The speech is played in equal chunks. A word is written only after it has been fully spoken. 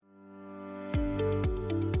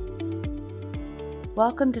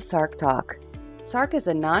Welcome to SARC Talk. SARC is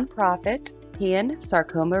a nonprofit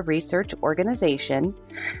pan-sarcoma research organization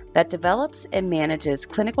that develops and manages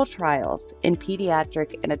clinical trials in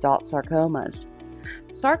pediatric and adult sarcomas.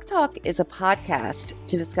 SARC Talk is a podcast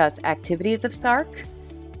to discuss activities of SARC,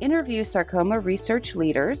 interview sarcoma research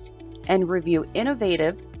leaders, and review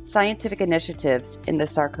innovative scientific initiatives in the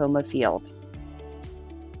sarcoma field.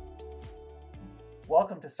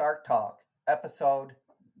 Welcome to SARC Talk, episode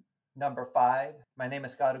number 5. My name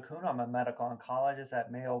is Scott Okuno. I'm a medical oncologist at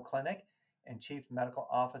Mayo Clinic and Chief Medical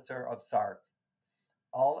Officer of SARC.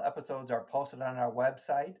 All episodes are posted on our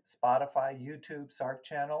website, Spotify, YouTube, SARC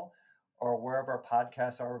channel, or wherever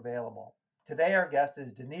podcasts are available. Today, our guest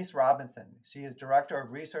is Denise Robinson. She is Director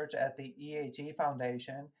of Research at the EHE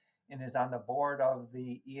Foundation and is on the board of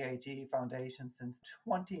the EHE Foundation since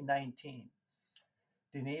 2019.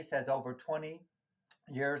 Denise has over 20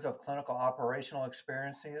 years of clinical operational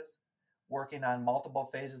experiences working on multiple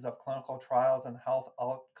phases of clinical trials and health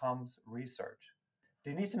outcomes research.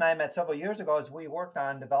 Denise and I met several years ago as we worked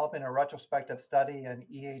on developing a retrospective study in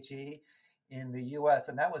EHE in the US,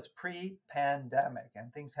 and that was pre-pandemic,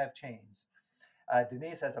 and things have changed.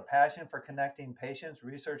 Denise has a passion for connecting patients,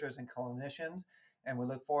 researchers, and clinicians, and we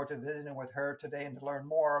look forward to visiting with her today and to learn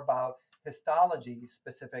more about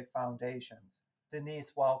histology-specific foundations.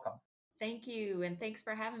 Denise, welcome. Thank you, and thanks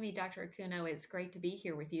for having me, Dr. Okuno. It's great to be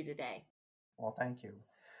here with you today. Well, thank you.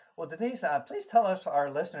 Well, Denise, please tell us,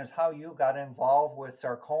 our listeners, how you got involved with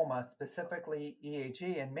sarcoma, specifically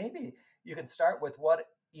EHE, and maybe you can start with what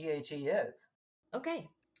EHE is. Okay.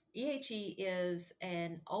 EHE is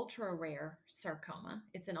an ultra-rare sarcoma.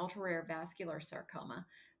 It's an ultra-rare vascular sarcoma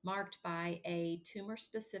marked by a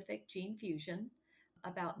tumor-specific gene fusion.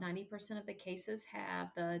 About 90% of the cases have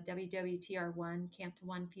the WWTR1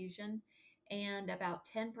 CAMT1 fusion, and about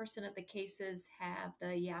 10% of the cases have the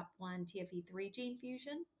YAP1 TFE3 gene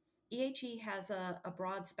fusion. EHE has a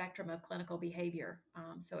broad spectrum of clinical behavior,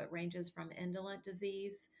 so it ranges from indolent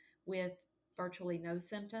disease with virtually no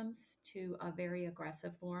symptoms to a very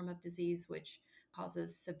aggressive form of disease which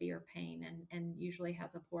causes severe pain and usually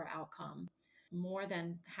has a poor outcome. More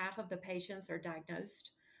than half of the patients are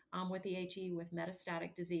diagnosed with EHE with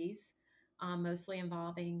metastatic disease, mostly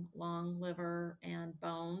involving lung, liver, and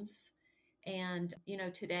bones. And,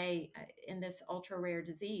 today in this ultra rare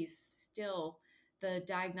disease, still the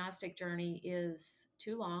diagnostic journey is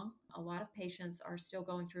too long. A lot of patients are still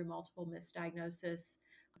going through multiple misdiagnoses,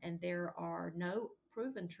 and there are no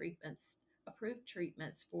approved treatments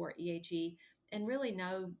for EHE, and really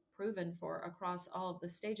no proven for across all of the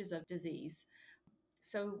stages of disease.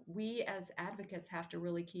 So we as advocates have to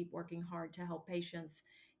really keep working hard to help patients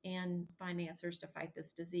and find answers to fight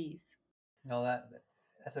this disease. No,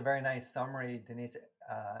 that's a very nice summary, Denise.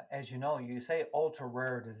 As you know, you say ultra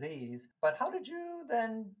rare disease, but how did you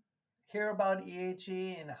then hear about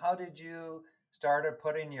EHE, and how did you start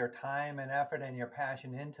putting your time and effort and your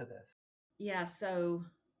passion into this? Yeah, so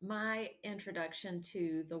my introduction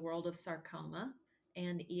to the world of sarcoma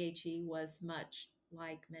and EHE was much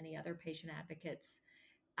like many other patient advocates.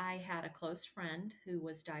 I had a close friend who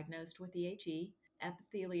was diagnosed with EHE.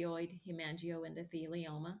 Epithelioid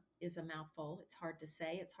hemangioendothelioma is a mouthful. It's hard to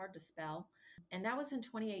say, it's hard to spell. And that was in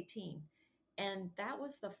 2018. And that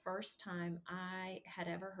was the first time I had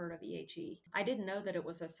ever heard of EHE. I didn't know that it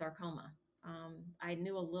was a sarcoma. I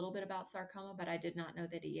knew a little bit about sarcoma, but I did not know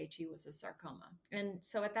that EHE was a sarcoma. And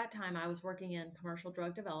so at that time, I was working in commercial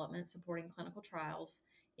drug development, supporting clinical trials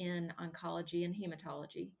in oncology and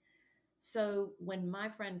hematology. So when my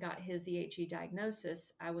friend got his EHE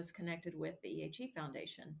diagnosis, I was connected with the EHE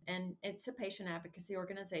Foundation. And it's a patient advocacy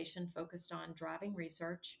organization focused on driving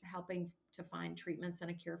research, helping to find treatments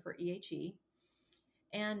and a cure for EHE.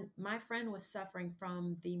 And my friend was suffering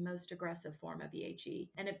from the most aggressive form of EHE.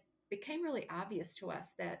 And it became really obvious to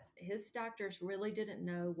us that his doctors really didn't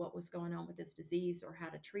know what was going on with this disease or how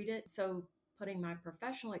to treat it. So putting my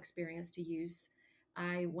professional experience to use,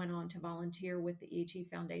 I went on to volunteer with the EHE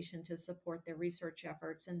Foundation to support their research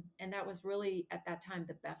efforts. And that was really, at that time,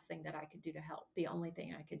 the best thing that I could do to help, the only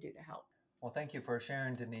thing I could do to help. Well, thank you for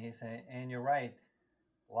sharing, Denise. And you're right.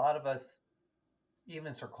 A lot of us,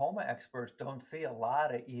 even sarcoma experts, don't see a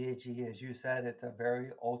lot of EHE. As you said, it's a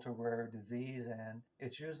very ultra rare disease, and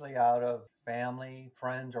it's usually out of family,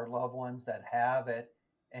 friends, or loved ones that have it.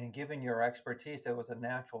 And given your expertise, it was a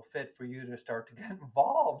natural fit for you to start to get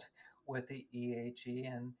involved with the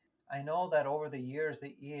EHE. And I know that over the years,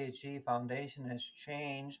 the EHE Foundation has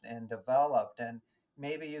changed and developed. And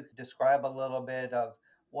maybe you could describe a little bit of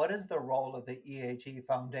what is the role of the EHE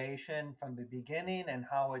Foundation from the beginning and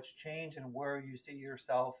how it's changed and where you see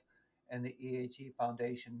yourself and the EHE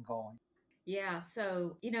Foundation going? Yeah.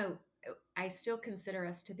 So, I still consider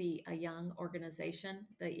us to be a young organization.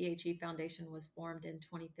 The EHE Foundation was formed in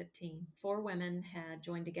 2015. Four women had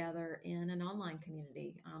joined together in an online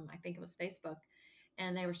community. I think it was Facebook.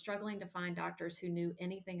 And they were struggling to find doctors who knew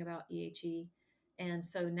anything about EHE. And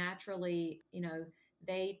so naturally,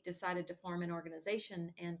 they decided to form an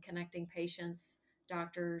organization, and connecting patients,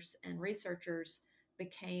 doctors, and researchers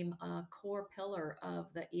became a core pillar of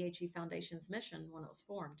the EHE Foundation's mission when it was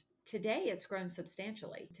formed. Today, it's grown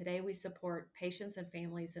substantially. Today, we support patients and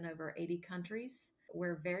families in over 80 countries.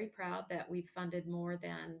 We're very proud that we've funded more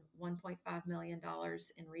than $1.5 million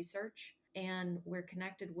in research, and we're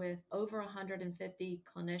connected with over 150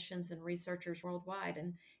 clinicians and researchers worldwide.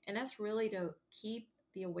 And that's really to keep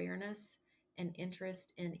the awareness and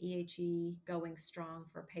interest in EHE going strong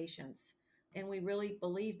for patients. And we really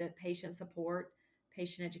believe that patient support,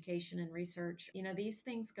 patient education, and research, these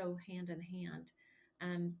things go hand in hand.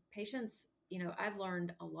 Patients, I've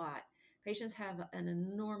learned a lot. Patients have an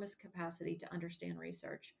enormous capacity to understand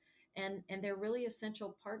research, and they're really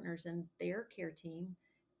essential partners in their care team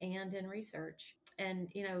and in research.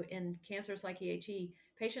 And, in cancers like EHE,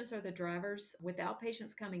 patients are the drivers. Without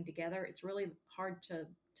patients coming together, it's really hard to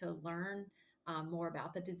learn more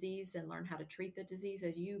about the disease and learn how to treat the disease,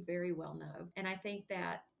 as you very well know. And I think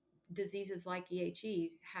that diseases like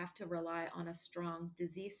EHE have to rely on a strong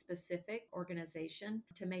disease specific organization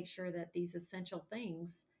to make sure that these essential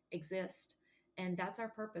things exist. And that's our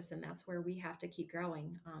purpose. And that's where we have to keep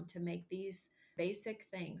growing, to make these basic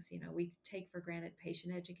things. We take for granted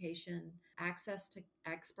patient education, access to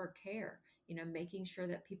expert care, making sure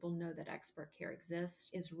that people know that expert care exists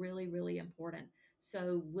is really, really important.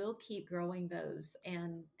 So we'll keep growing those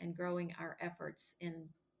and growing our efforts in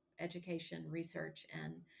education, research,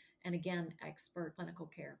 and again, expert clinical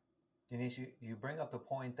care. Denise, you bring up the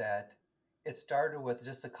point that it started with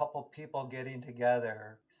just a couple people getting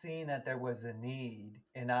together, seeing that there was a need,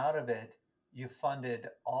 and out of it, you funded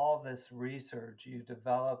all this research. You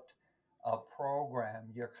developed a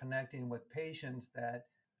program. You're connecting with patients that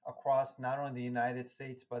across not only the United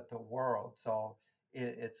States but the world. So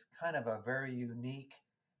it's kind of a very unique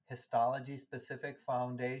histology specific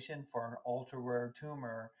foundation for an ultra rare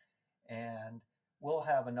tumor. And we'll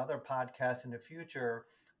have another podcast in the future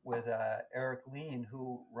with Eric Lean,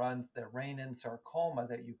 who runs the Rainin sarcoma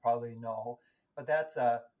that you probably know. But that's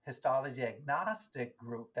a histology agnostic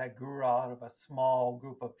group that grew out of a small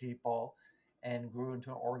group of people and grew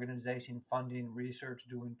into an organization funding research,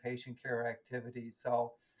 doing patient care activities.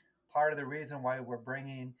 So part of the reason why we're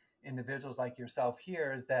bringing individuals like yourself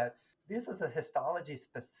here is that this is a histology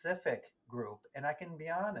specific group. And I can be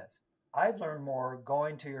honest, I've learned more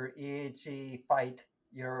going to your EHE fight,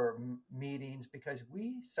 your meetings, because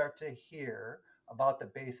we start to hear about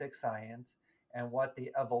the basic science and what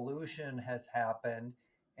the evolution has happened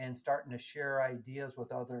and starting to share ideas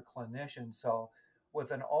with other clinicians. So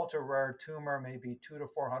with an ultra rare tumor, maybe 200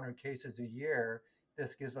 to 400 cases a year,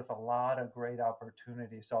 this gives us a lot of great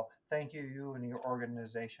opportunities. So thank you and your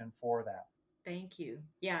organization for that. Thank you.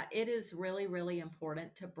 Yeah, it is really, really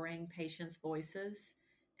important to bring patients' voices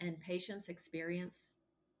and patients' experience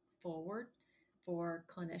forward for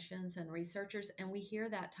clinicians and researchers. And we hear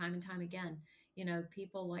that time and time again.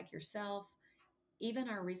 People like yourself, even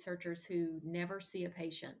our researchers who never see a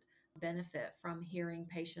patient, benefit from hearing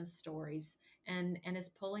patients' stories, and is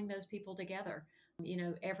pulling those people together.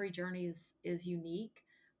 Every journey is unique,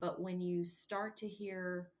 but when you start to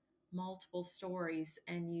hear multiple stories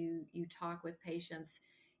and you talk with patients,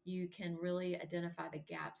 you can really identify the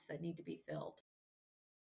gaps that need to be filled.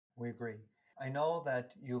 We agree. I know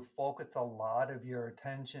that you focus a lot of your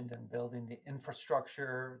attention in building the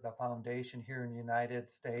infrastructure, the foundation here in the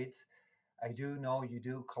United States. I do know you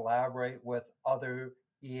do collaborate with other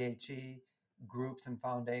EHE groups and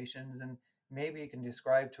foundations, and maybe you can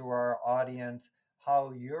describe to our audience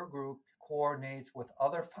how your group coordinates with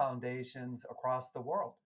other foundations across the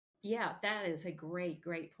world. Yeah, that is a great,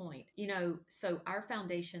 great point. So our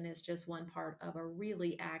foundation is just one part of a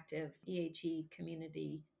really active EHE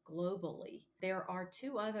community globally. There are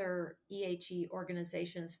two other EHE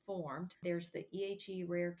organizations formed. There's the EHE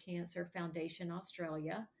Rare Cancer Foundation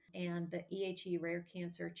Australia and the EHE Rare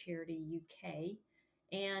Cancer Charity UK.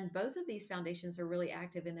 And both of these foundations are really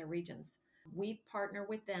active in their regions. We partner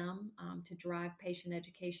with them to drive patient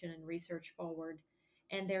education and research forward.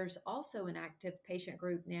 And there's also an active patient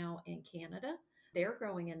group now in Canada. They're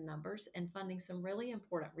growing in numbers and funding some really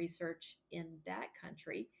important research in that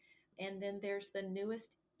country. And then there's the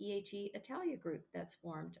newest EHE Italia group that's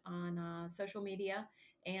formed on social media,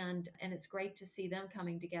 and it's great to see them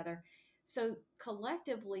coming together. So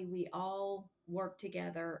collectively, we all work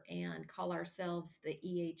together and call ourselves the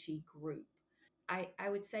EHE group. I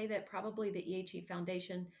would say that probably the EHE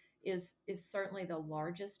Foundation is certainly the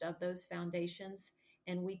largest of those foundations,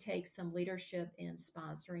 and we take some leadership in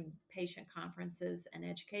sponsoring patient conferences and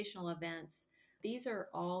educational events. These are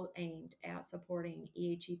all aimed at supporting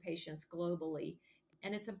EHE patients globally,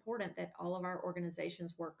 and it's important that all of our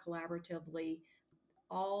organizations work collaboratively.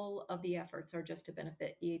 All of the efforts are just to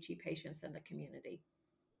benefit EHE patients and the community.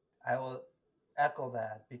 I will echo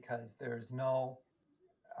that because there's no,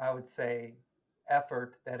 I would say,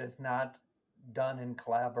 effort that is not done in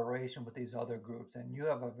collaboration with these other groups. And you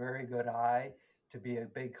have a very good eye to be a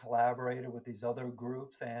big collaborator with these other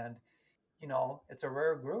groups. And, it's a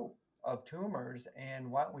rare group of tumors.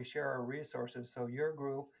 And why don't we share our resources? So your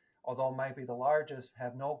group, although it might be the largest,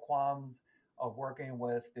 have no qualms of working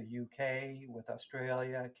with the UK, with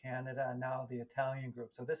Australia, Canada, and now the Italian group.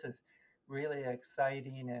 So this is really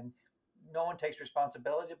exciting, and no one takes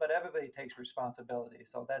responsibility, but everybody takes responsibility.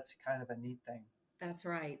 So that's kind of a neat thing. That's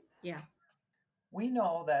right. Yeah. We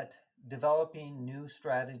know that developing new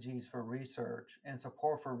strategies for research and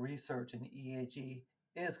support for research in EHE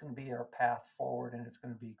is going to be our path forward, and it's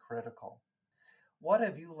going to be critical. What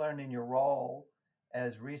have you learned in your role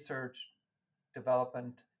as research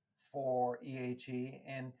development for EHE,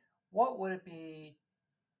 and what would it be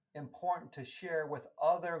important to share with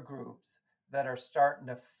other groups that are starting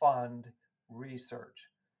to fund research?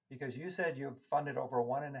 Because you said you've funded over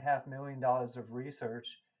 $1.5 million of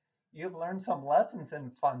research. You've learned some lessons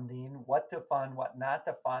in funding, what to fund, what not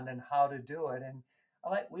to fund, and how to do it. And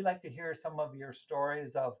we like to hear some of your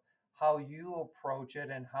stories of how you approach it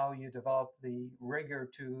and how you develop the rigor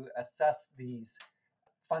to assess these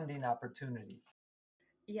funding opportunities.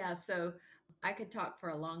 Yeah, so I could talk for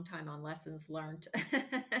a long time on lessons learned.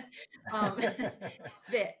 um,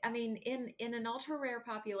 I mean, in an ultra rare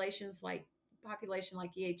population like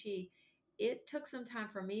EHE, it took some time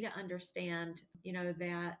for me to understand,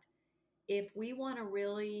 that if we want to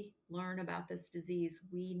really learn about this disease,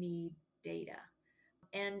 we need data.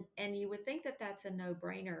 And you would think that that's a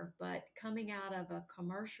no-brainer, but coming out of a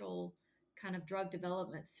commercial kind of drug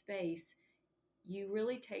development space, you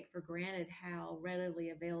really take for granted how readily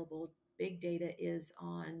available big data is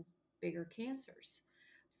on bigger cancers.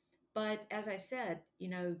 But as I said,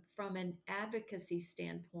 from an advocacy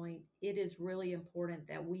standpoint, it is really important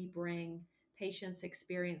that we bring patients'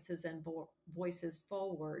 experiences and voices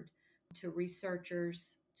forward to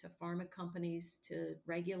researchers, to pharma companies, to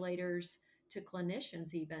regulators, to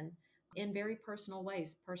clinicians, even in very personal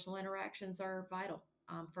ways. Personal interactions are vital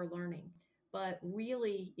for learning. But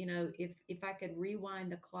really, if I could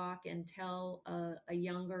rewind the clock and tell a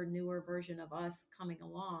younger, newer version of us coming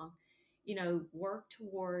along, work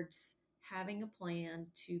towards having a plan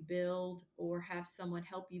to build or have someone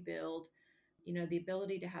help you build, the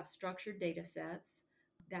ability to have structured data sets.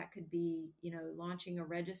 That could be, launching a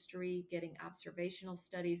registry, getting observational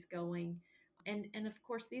studies going. And of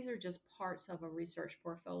course, these are just parts of a research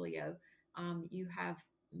portfolio. You have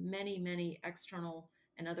many, many external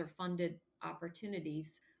and other funded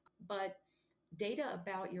opportunities, but data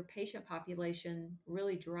about your patient population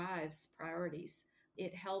really drives priorities.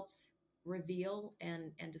 It helps reveal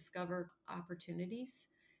and discover opportunities,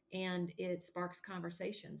 and it sparks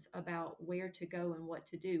conversations about where to go and what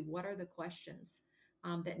to do. What are the questions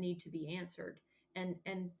that need to be answered? And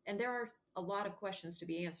there are a lot of questions to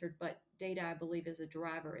be answered, but data, I believe, is a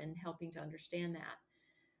driver in helping to understand that.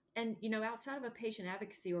 And outside of a patient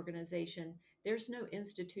advocacy organization, there's no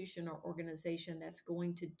institution or organization that's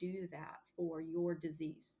going to do that for your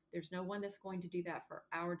disease. There's no one that's going to do that for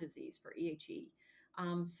our disease, for EHE.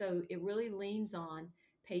 So it really leans on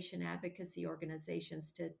patient advocacy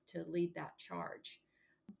organizations to lead that charge.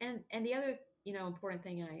 And the other important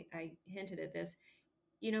thing, and I hinted at this,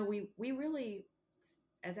 we really,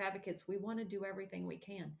 as advocates, we want to do everything we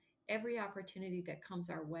can. Every opportunity that comes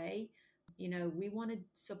our way, we want to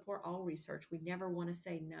support all research. We never want to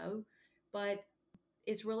say no, but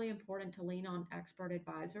it's really important to lean on expert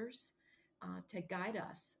advisors to guide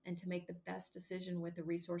us and to make the best decision with the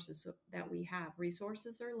resources that we have.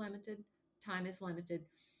 Resources are limited, time is limited,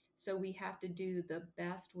 so we have to do the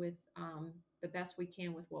best we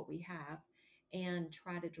can with what we have, and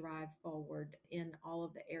try to drive forward in all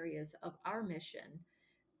of the areas of our mission.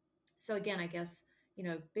 So again, I guess,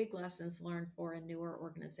 big lessons learned for a newer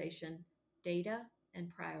organization: data and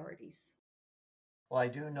priorities. Well, I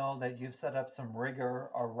do know that you've set up some rigor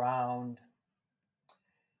around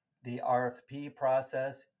the RFP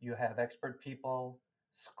process. You have expert people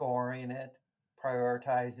scoring it,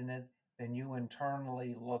 prioritizing it. then you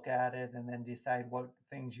internally look at it and then decide what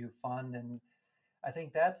things you fund. And I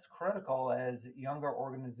think that's critical as younger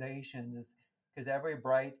organizations, because every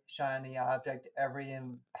bright, shiny object, every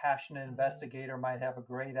passionate investigator might have a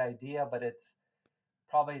great idea, but it's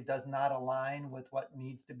probably does not align with what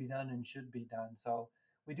needs to be done and should be done. So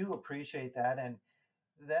we do appreciate that. And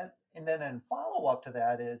then in follow up to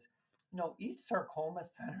that is, each sarcoma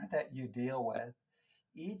center that you deal with,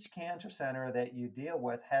 each cancer center that you deal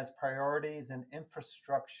with has priorities and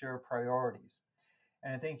infrastructure priorities.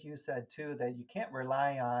 And I think you said too that you can't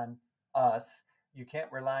rely on us. You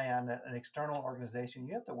can't rely on an external organization.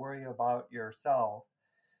 You have to worry about yourself.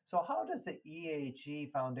 So, how does the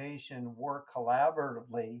EHE Foundation work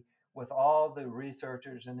collaboratively with all the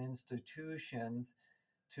researchers and institutions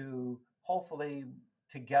to hopefully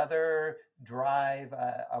together drive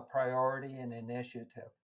a priority and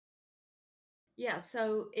initiative? Yeah,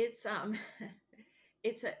 so it's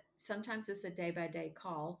it's a sometimes it's a day by day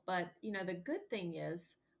call, but the good thing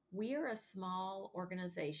is we are a small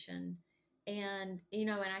organization, and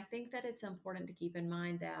I think that it's important to keep in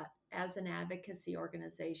mind that as an advocacy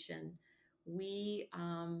organization, we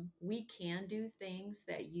can do things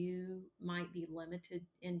that you might be limited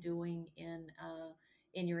in doing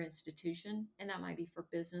in your institution, and that might be for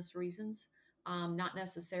business reasons, not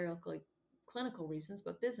necessarily clinical reasons,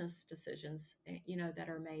 but business decisions, that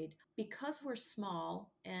are made. Because we're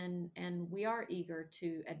small and we are eager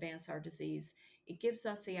to advance our disease, it gives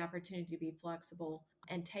us the opportunity to be flexible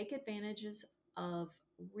and take advantages of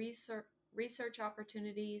research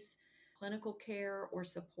opportunities, clinical care or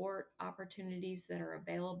support opportunities that are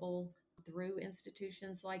available through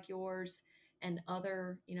institutions like yours and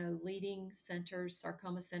other, leading centers,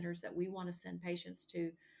 sarcoma centers that we want to send patients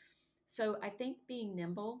to. So I think being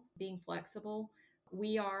nimble, being flexible,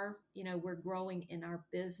 we're growing in our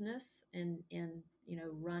business and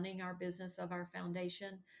running our business of our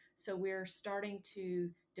foundation. So we're starting to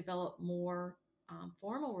develop more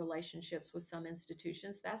formal relationships with some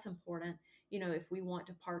institutions. That's important. If we want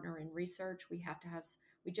to partner in research, we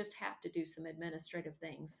just have to do some administrative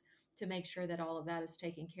things to make sure that all of that is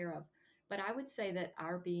taken care of. But I would say that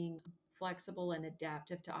our being flexible and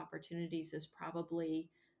adaptive to opportunities is probably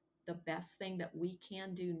the best thing that we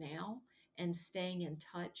can do now, and staying in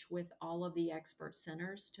touch with all of the expert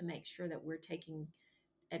centers to make sure that we're taking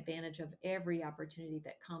advantage of every opportunity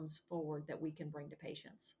that comes forward that we can bring to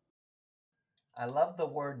patients. I love the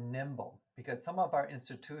word nimble because some of our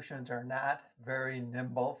institutions are not very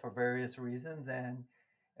nimble for various reasons. And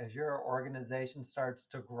as your organization starts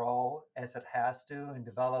to grow, as it has to, and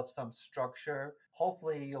develop some structure,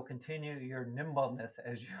 hopefully you'll continue your nimbleness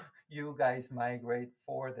as you guys migrate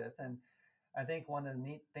for this. And I think one of the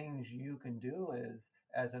neat things you can do is,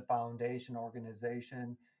 as a foundation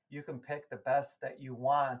organization, you can pick the best that you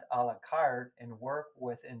want a la carte and work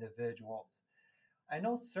with individuals. I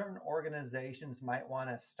know certain organizations might want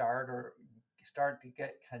to start to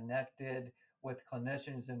get connected with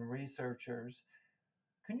clinicians and researchers.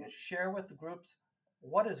 Can you share with the groups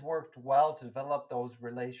what has worked well to develop those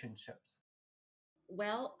relationships?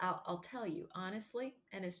 Well, I'll tell you honestly,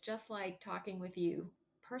 and it's just like talking with you.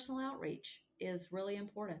 Personal outreach is really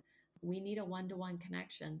important. We need a one-to-one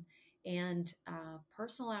connection, and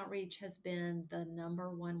personal outreach has been the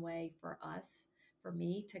number one way for us, for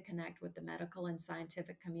me, to connect with the medical and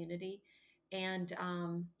scientific community. And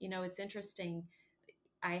it's interesting.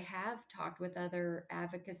 I have talked with other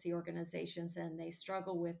advocacy organizations and they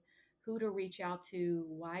struggle with who to reach out to,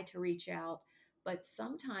 why to reach out. But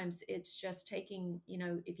sometimes it's just taking,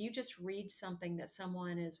 if you just read something that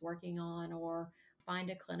someone is working on or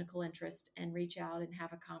find a clinical interest and reach out and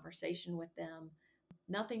have a conversation with them,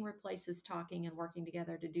 nothing replaces talking and working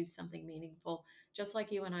together to do something meaningful. Just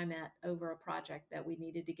like you and I met over a project that we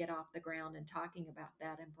needed to get off the ground and talking about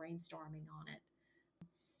that and brainstorming on it.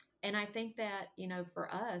 And I think that,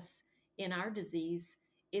 for us in our disease,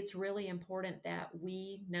 it's really important that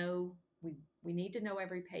we need to know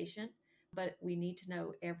every patient, but we need to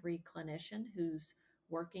know every clinician who's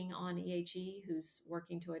working on EHE, who's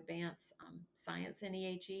working to advance science in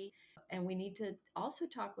EHE. And we need to also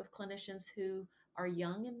talk with clinicians who are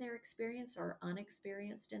young in their experience or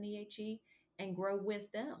unexperienced in EHE and grow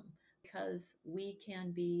with them, because we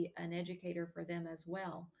can be an educator for them as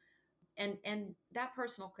well. And that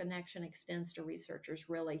personal connection extends to researchers.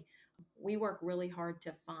 Really, we work really hard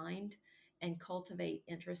to find and cultivate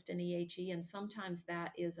interest in EHE, and sometimes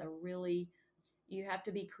that is you have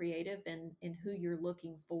to be creative in who you're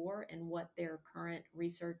looking for and what their current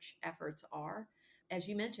research efforts are. As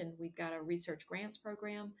you mentioned, we've got a research grants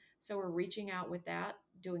program, so we're reaching out with that,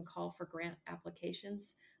 doing call for grant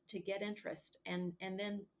applications to get interest and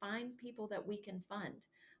then find people that we can fund.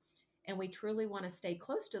 And we truly want to stay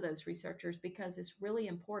close to those researchers because it's really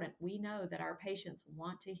important. We know that our patients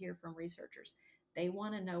want to hear from researchers. They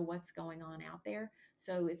want to know what's going on out there.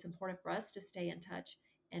 So it's important for us to stay in touch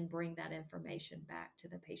and bring that information back to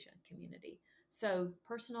the patient community. So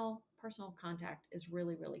personal contact is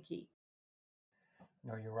really, really key.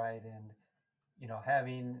 No, you're right. And,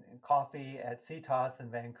 having coffee at CTOS in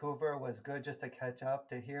Vancouver was good just to catch up,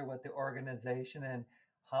 to hear what the organization and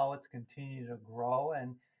how it's continued to grow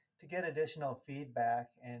and to get additional feedback,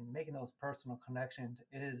 and making those personal connections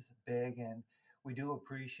is big. And we do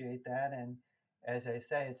appreciate that. And as I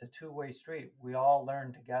say, it's a two-way street. We all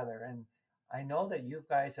learn together. And I know that you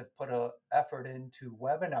guys have put a effort into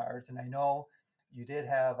webinars, and I know you did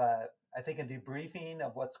have I think a debriefing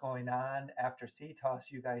of what's going on after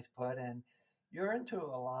CTOS you guys put, and you're into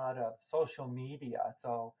a lot of social media.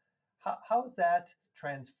 So how's that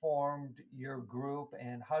transformed your group,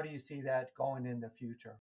 and how do you see that going in the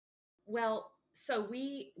future? Well, so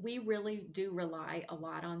we really do rely a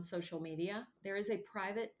lot on social media. There is a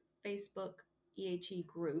private Facebook EHE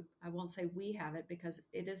group. I won't say we have it because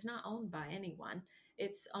it is not owned by anyone.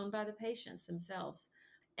 It's owned by the patients themselves.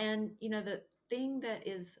 And the thing that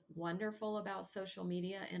is wonderful about social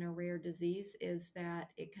media in a rare disease is that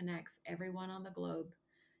it connects everyone on the globe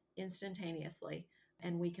instantaneously,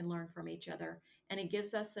 and we can learn from each other. And it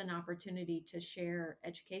gives us an opportunity to share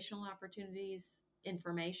educational opportunities,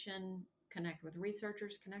 information, connect with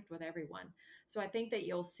researchers, connect with everyone. So I think that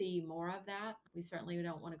you'll see more of that. We certainly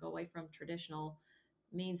don't want to go away from traditional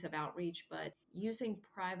means of outreach, but using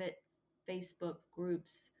private Facebook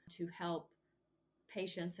groups to help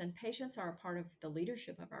patients, and patients are a part of the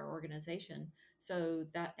leadership of our organization. So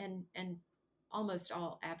that, and almost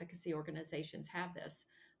all advocacy organizations have this.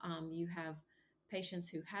 You have patients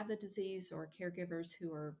who have the disease or caregivers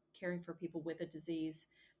who are caring for people with a disease,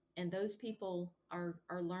 and those people are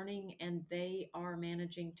learning and they are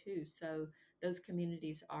managing too. So those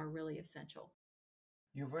communities are really essential.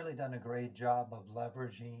 You've really done a great job of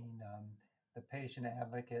leveraging the patient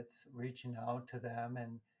advocates, reaching out to them.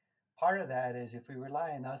 And part of that is, if we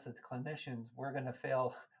rely on us as clinicians, we're going to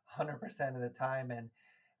fail 100% of the time. And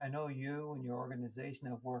I know you and your organization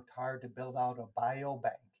have worked hard to build out a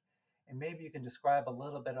biobank. And maybe you can describe a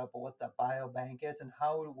little bit about what the biobank is and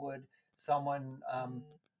how would someone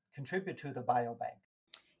contribute to the biobank.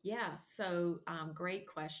 Yeah, so great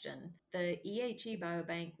question. The EHE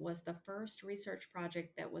Biobank was the first research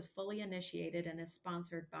project that was fully initiated and is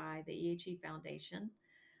sponsored by the EHE Foundation.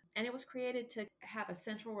 And it was created to have a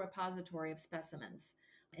central repository of specimens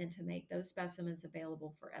and to make those specimens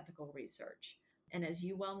available for ethical research. And as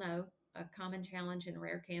you well know, a common challenge in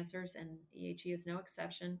rare cancers, and EHE is no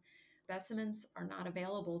exception, specimens are not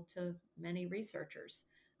available to many researchers.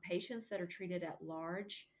 Patients that are treated at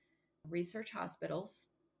large research hospitals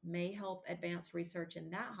may help advance research in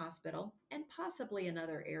that hospital and possibly in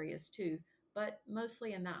other areas too, but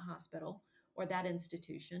mostly in that hospital or that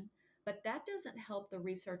institution. But that doesn't help the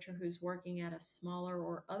researcher who's working at a smaller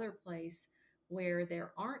or other place where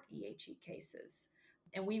there aren't EHE cases.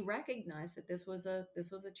 And we recognize that this was a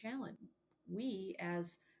challenge. We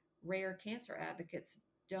as rare cancer advocates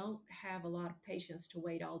don't have a lot of patience to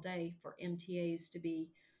wait all day for MTAs to be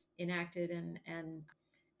enacted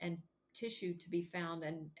and tissue to be found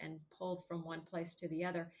and pulled from one place to the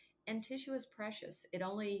other. And tissue is precious. It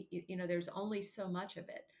only, there's only so much of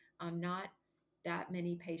it. Not that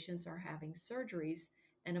many patients are having surgeries.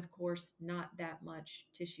 And of course, not that much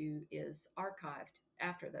tissue is archived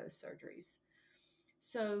after those surgeries.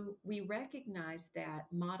 So we recognize that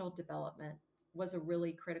model development was a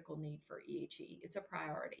really critical need for EHE. It's a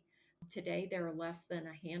priority. Today, there are less than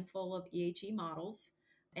a handful of EHE models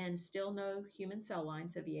and still no human cell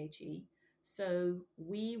lines of EHE. So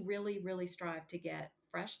we really, really strive to get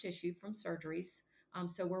fresh tissue from surgeries.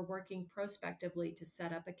 So we're working prospectively to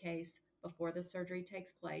set up a case before the surgery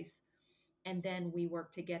takes place. And then we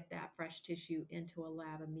work to get that fresh tissue into a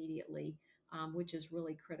lab immediately, which is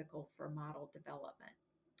really critical for model development.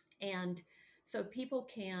 And so people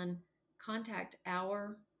can contact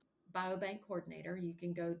our biobank coordinator. You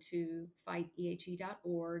can go to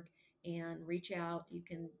fightehe.org and reach out. You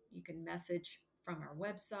can message from our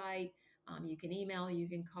website. You can email. You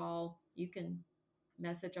can call. You can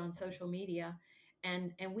message on social media,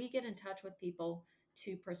 and we get in touch with people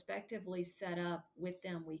to prospectively set up with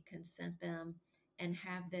them. We consent them and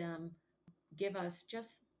have them give us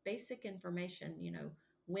just basic information.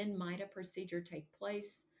 When might a procedure take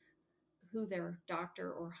place, who their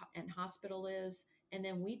doctor and hospital is, and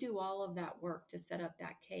then we do all of that work to set up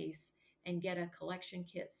that case and get a collection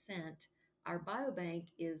kit sent Our biobank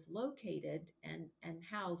is located and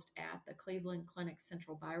housed at the Cleveland Clinic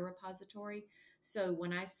Central Biorepository. So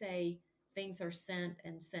when I say things are sent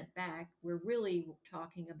and sent back, we're really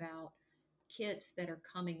talking about kits that are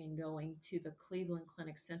coming and going to the Cleveland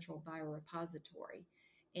Clinic Central Biorepository.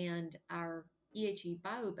 And our EHE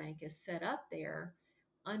Biobank is set up there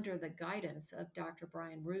under the guidance of Dr.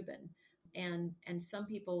 Brian Rubin. And some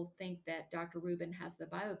people think that Dr. Rubin has the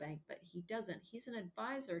biobank, but he doesn't. He's an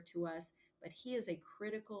advisor to us, but he is a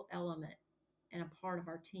critical element and a part of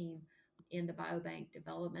our team in the biobank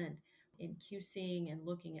development, in QCing and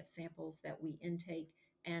looking at samples that we intake,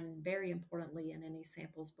 and very importantly, in any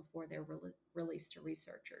samples before they're released to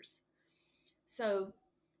researchers. So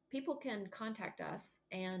people can contact us,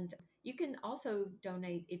 and you can also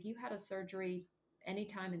donate if you had a surgery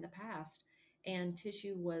anytime in the past and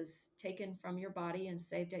tissue was taken from your body and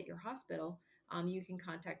saved at your hospital. You can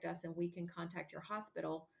contact us and we can contact your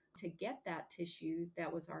hospital to get that tissue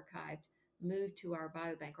that was archived moved to our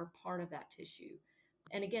biobank or part of that tissue.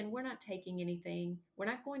 And again, we're not taking anything, we're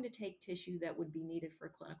not going to take tissue that would be needed for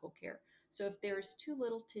clinical care. So if there's too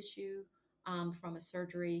little tissue from a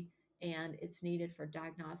surgery and it's needed for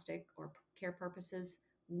diagnostic or care purposes,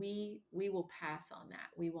 we will pass on that.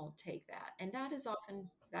 We won't take that. And that is often,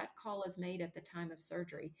 that call is made at the time of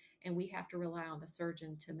surgery, and we have to rely on the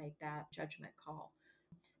surgeon to make that judgment call.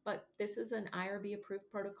 But this is an IRB approved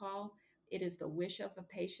protocol. It is the wish of a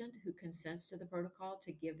patient who consents to the protocol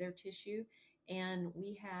to give their tissue. And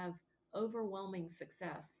we have overwhelming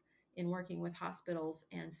success in working with hospitals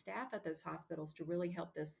and staff at those hospitals to really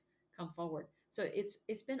help this come forward. So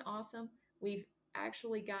it's been awesome. We've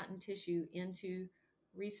actually gotten tissue into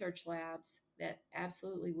research labs that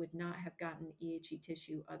absolutely would not have gotten EHE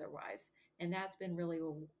tissue otherwise. And that's been really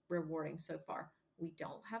rewarding so far. We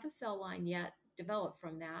don't have a cell line yet developed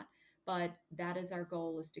from that, but that is our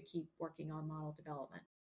goal, is to keep working on model development.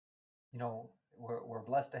 You know, we're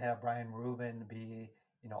blessed to have Brian Rubin be,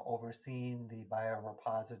 overseeing the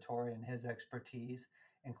biorepository and his expertise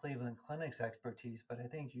and Cleveland Clinic's expertise. But I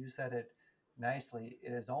think you said it nicely.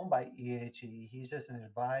 It is owned by EHE. He's just an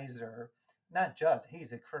advisor, not just,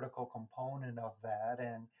 he's a critical component of that.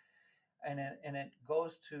 And it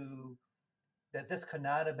goes to that this could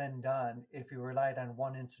not have been done if you relied on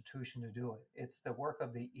one institution to do it. It's the work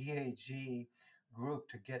of the EHE group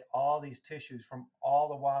to get all these tissues from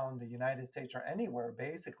all around the United States or anywhere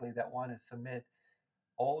basically that want to submit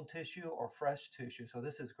old tissue or fresh tissue. So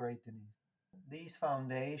this is great, Denise. These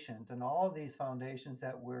foundations and all of these foundations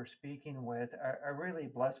that we're speaking with are really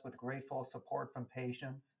blessed with grateful support from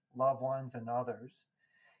patients, loved ones, and others.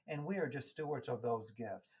 And we are just stewards of those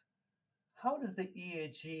gifts. How does the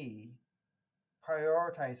EHE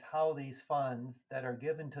prioritize how these funds that are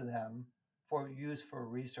given to them for use for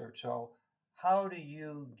research? So how do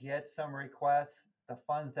you get some requests, the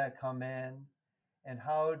funds that come in, and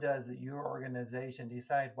how does your organization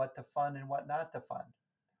decide what to fund and what not to fund,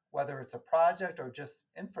 whether it's a project or just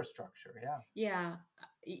infrastructure? Yeah.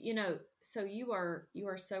 So you are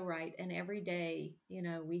so right. And every day,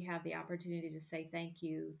 we have the opportunity to say thank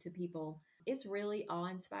you to people. It's really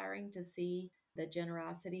awe-inspiring to see the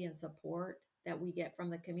generosity and support that we get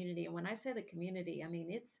from the community. And when I say the community, I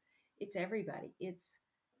mean it's everybody. It's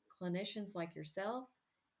clinicians like yourself.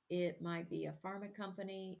 It might be a pharma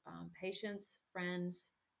company, patients,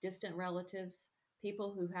 friends, distant relatives,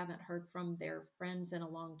 people who haven't heard from their friends in a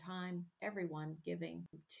long time, everyone giving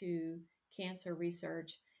to cancer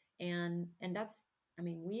research. And that's, I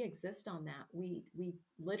mean, we exist on that. We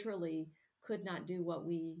literally could not do what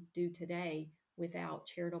we do today without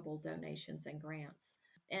charitable donations and grants.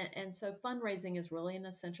 And so fundraising is really an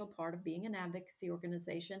essential part of being an advocacy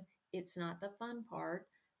organization. It's not the fun part,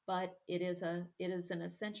 but it is an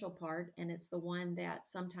essential part, and it's the one that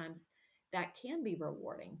sometimes that can be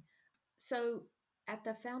rewarding. So at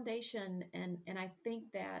the foundation, and I think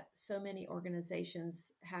that so many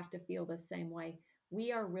organizations have to feel the same way,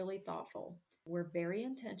 we are really thoughtful. We're very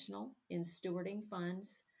intentional in stewarding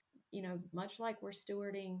funds, much like we're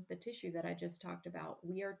stewarding the tissue that I just talked about.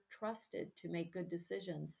 We are trusted to make good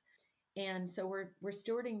decisions. And so we're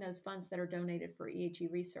stewarding those funds that are donated for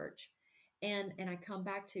EHE research. And I come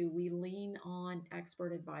back to, we lean on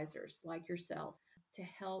expert advisors like yourself to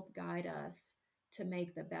help guide us to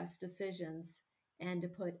make the best decisions and to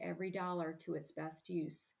put every dollar to its best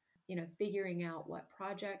use. Figuring out what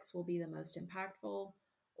projects will be the most impactful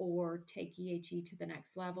or take EHE to the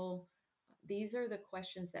next level. These are the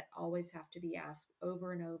questions that always have to be asked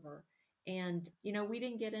over and over. And, we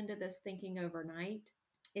didn't get into this thinking overnight.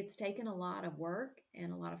 It's taken a lot of work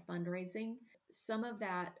and a lot of fundraising. Some of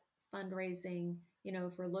that fundraising,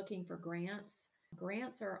 if we're looking for grants,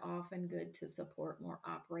 Grants are often good to support more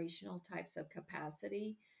operational types of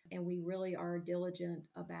capacity, and we really are diligent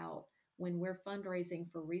about when we're fundraising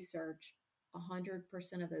for research. 100%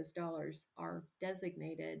 of those dollars are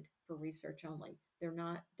designated for research only. They're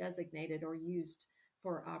not designated or used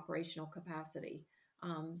for operational capacity.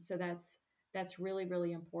 So that's really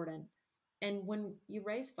really important. And when you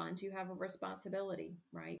raise funds, you have a responsibility,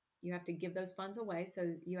 right? You have to give those funds away,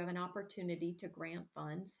 so you have an opportunity to grant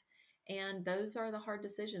funds, and those are the hard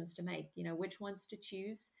decisions to make, which ones to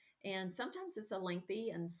choose. And sometimes it's a lengthy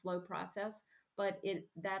and slow process, but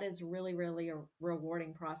that is really really a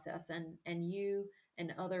rewarding process, and you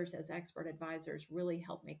and others as expert advisors really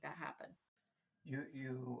help make that happen.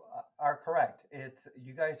 You are correct. It's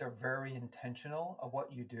you guys are very intentional of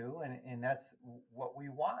what you do, and that's what we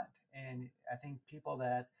want. And I think people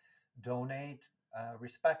that donate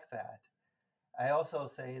respect that. I also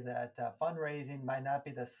say that fundraising might not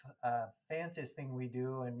be the fanciest thing we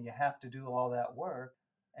do, and you have to do all that work.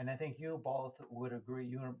 And I think you both would agree.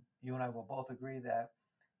 You and I will both agree that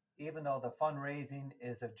even though the fundraising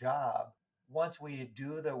is a job, once we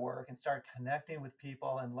do the work and start connecting with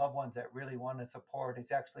people and loved ones that really want to support,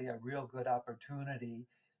 it's actually a real good opportunity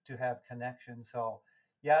to have connection. So,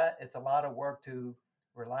 yeah, it's a lot of work to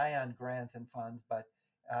rely on grants and funds, but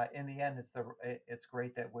in the end, it's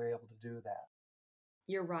great that we're able to do that.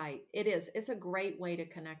 You're right. It is. It's a great way to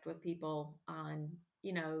connect with people on,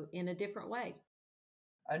 in a different way.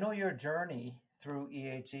 I know your journey through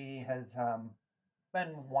EHE has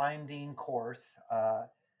been winding course.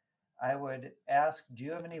 I would ask, do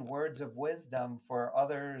you have any words of wisdom for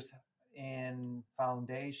others in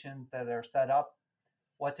foundations that are set up,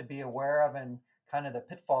 what to be aware of and kind of the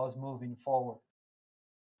pitfalls moving forward?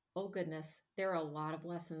 Oh, goodness. There are a lot of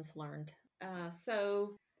lessons learned.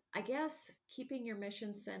 So I guess keeping your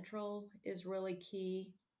mission central is really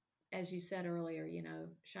key. As you said earlier,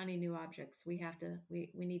 shiny new objects. We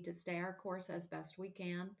need to stay our course as best we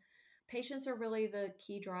can. Patients are really the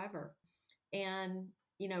key driver. And,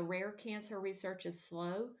 rare cancer research is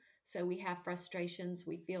slow. So we have frustrations.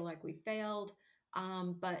 We feel like we failed.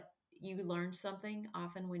 But you learn something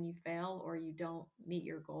often when you fail or you don't meet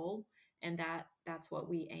your goal. And that's what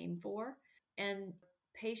we aim for. And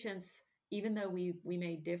patients, even though we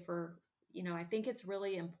may differ, I think it's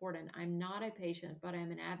really important. I'm not a patient, but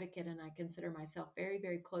I'm an advocate, and I consider myself very,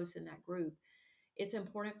 very close in that group. It's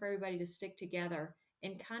important for everybody to stick together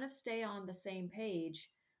and kind of stay on the same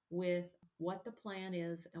page with what the plan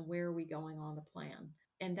is and where are we going on the plan.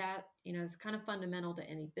 And that, is kind of fundamental to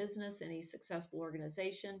any business, any successful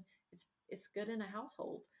organization. It's good in a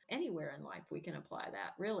household. Anywhere in life we can apply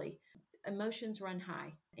that, really. Emotions run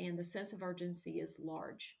high and the sense of urgency is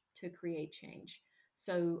large to create change.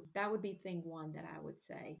 So that would be thing one that I would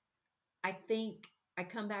say. I think I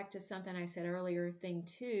come back to something I said earlier. Thing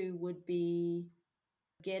two would be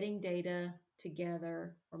getting data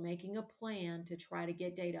together or making a plan to try to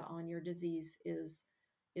get data on your disease is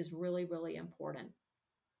really really important.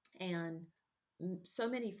 And so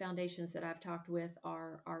many foundations that I've talked with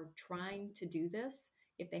are trying to do this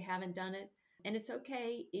if they haven't done it. And it's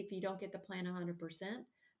okay if you don't get the plan 100%,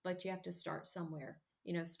 but you have to start somewhere.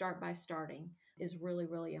 Start by starting is really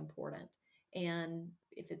really important. And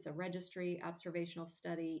if it's a registry, observational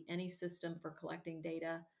study, any system for collecting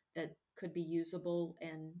data that could be usable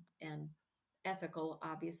and ethical,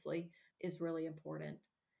 obviously, is really important.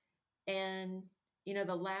 And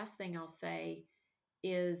the last thing I'll say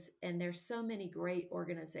is, and there's so many great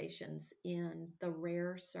organizations in the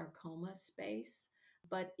rare sarcoma space,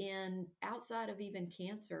 but in outside of even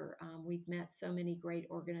cancer, we've met so many great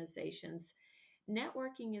organizations.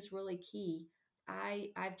 Networking is really key.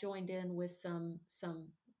 I've joined in with some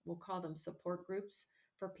we'll call them support groups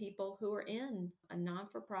for people who are in a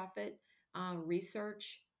non-for-profit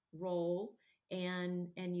research role, and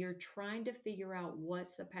you're trying to figure out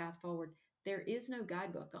what's the path forward. There is no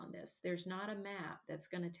guidebook on this. There's not a map that's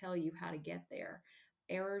going to tell you how to get there.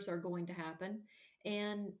 Errors are going to happen.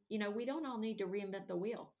 And, we don't all need to reinvent the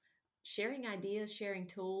wheel. Sharing ideas, sharing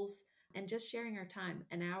tools, and just sharing our time,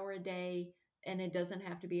 an hour a day, and it doesn't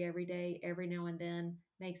have to be every day, every now and then,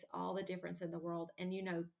 makes all the difference in the world. And,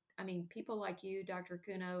 people like you, Dr.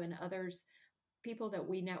 Kuno, and others, people that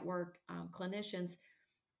we network, clinicians,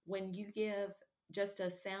 when you give just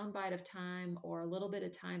a soundbite of time or a little bit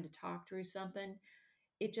of time to talk through something,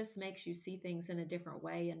 it just makes you see things in a different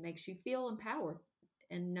way and makes you feel empowered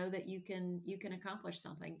and know that you can accomplish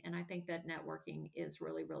something. And I think that networking is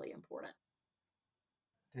really really important.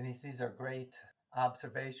 Denise, these are great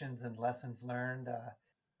observations and lessons learned.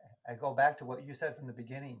 I go back to what you said from the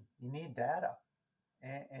beginning. You need data,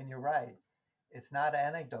 and you're right. It's not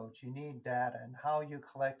anecdotes. You need data, and how you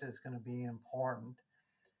collect it is going to be important.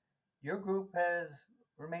 Your group has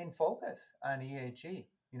remained focused on EHE.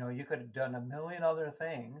 You could have done a million other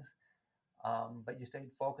things, but you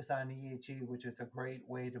stayed focused on EHE, which is a great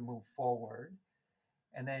way to move forward.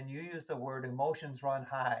 And then you use the word emotions run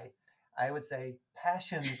high. I would say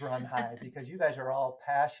passions run high, because you guys are all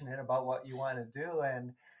passionate about what you want to do.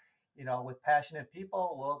 And, with passionate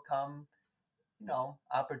people will come,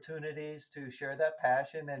 opportunities to share that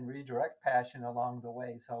passion and redirect passion along the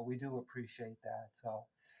way. So we do appreciate that. So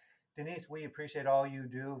Denise, we appreciate all you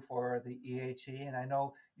do for the EHE. And I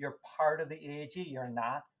know you're part of the EHE. You're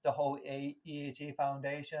not the whole EHE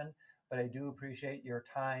Foundation, but I do appreciate your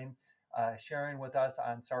time sharing with us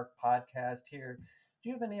on SARC podcast here. Do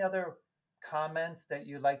you have any other comments that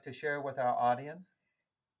you'd like to share with our audience?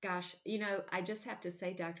 Gosh, I just have to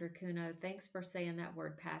say, Dr. Kuno, thanks for saying that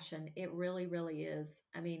word passion. It really, really is.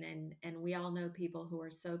 I mean, and we all know people who are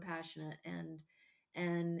so passionate,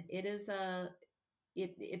 and it is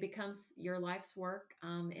it becomes your life's work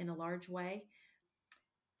in a large way.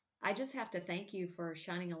 I just have to thank you for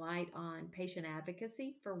shining a light on patient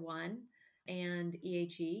advocacy, for one, and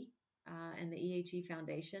EHE and the EHE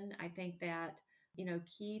Foundation. I think that,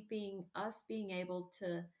 keeping us being able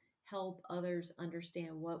to help others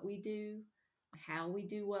understand what we do, how we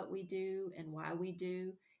do what we do, and why we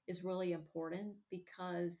do is really important,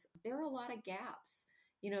 because there are a lot of gaps.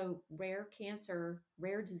 Rare cancer,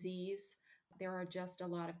 rare disease, there are just a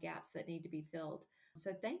lot of gaps that need to be filled.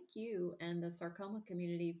 So thank you and the sarcoma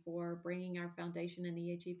community for bringing our foundation and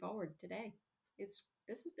EHE forward today. This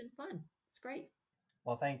has been fun. It's great.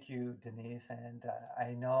 Well, thank you, Denise. And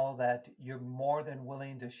I know that you're more than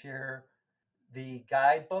willing to share the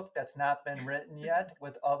guidebook that's not been written yet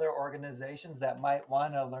with other organizations that might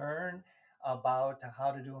want to learn about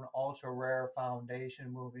how to do an ultra rare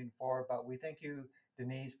foundation moving forward. But we thank you,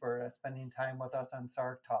 Denise, for spending time with us on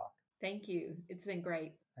SARC Talk. Thank you. It's been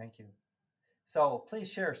great. Thank you. So please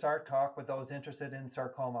share SARC Talk with those interested in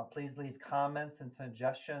sarcoma. Please leave comments and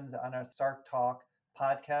suggestions on our SARC Talk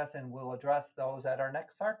podcast, and we'll address those at our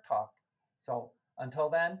next SARC Talk. So until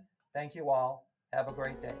then, thank you all. Have a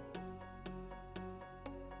great day.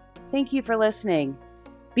 Thank you for listening.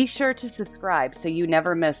 Be sure to subscribe so you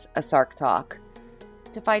never miss a SARC Talk.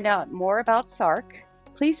 To find out more about SARC,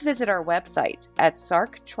 please visit our website at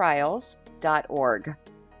sarctrials.org.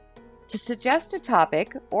 To suggest a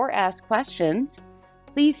topic or ask questions,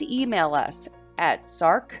 please email us at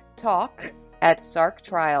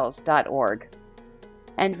sarctalk@sarctrials.org.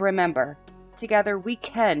 And remember, together we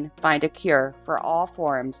can find a cure for all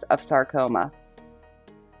forms of sarcoma.